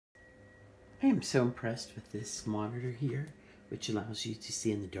I am so impressed with this monitor here, which allows you to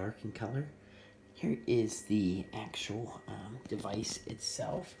see in the dark in color. Here is the actual device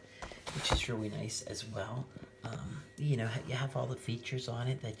itself, which is really nice as well. You know, you have all the features on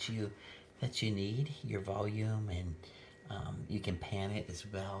it that you need. Your volume, and you can pan it as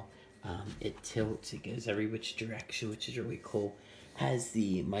well. It tilts, it goes every which direction, which is really cool. Has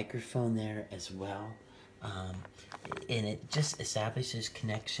the microphone there as well. And it just establishes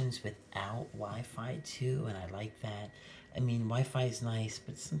connections without Wi-Fi too, and I like that. I mean, Wi-Fi is nice,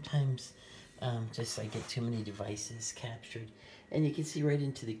 but sometimes just I get too many devices captured. And you can see right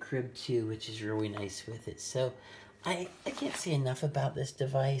into the crib too, which is really nice with it. So I can't say enough about this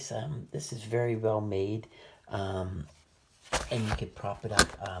device. This is very well made. And you could prop it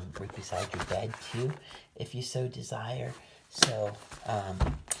up right beside your bed too, if you so desire. So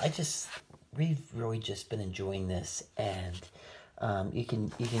we've really just been enjoying this, and you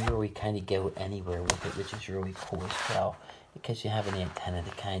can really kind of go anywhere with it, which is really cool as well, because you have an antenna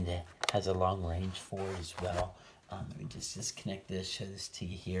that kind of has a long range for it as well. Let me just disconnect this, show this to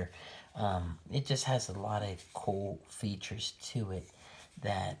you here. It just has a lot of cool features to it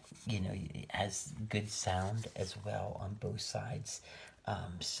that, you know, it has good sound as well on both sides.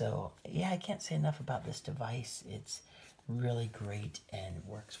 So yeah, I can't say enough about this device. It's really great and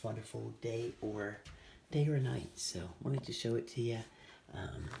works wonderful day or night. So wanted to show it to you.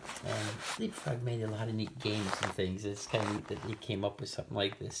 And LeapFrog made a lot of neat games and things. It's kind of neat that they came up with something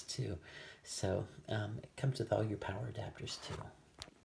like this too. So it comes with all your power adapters too.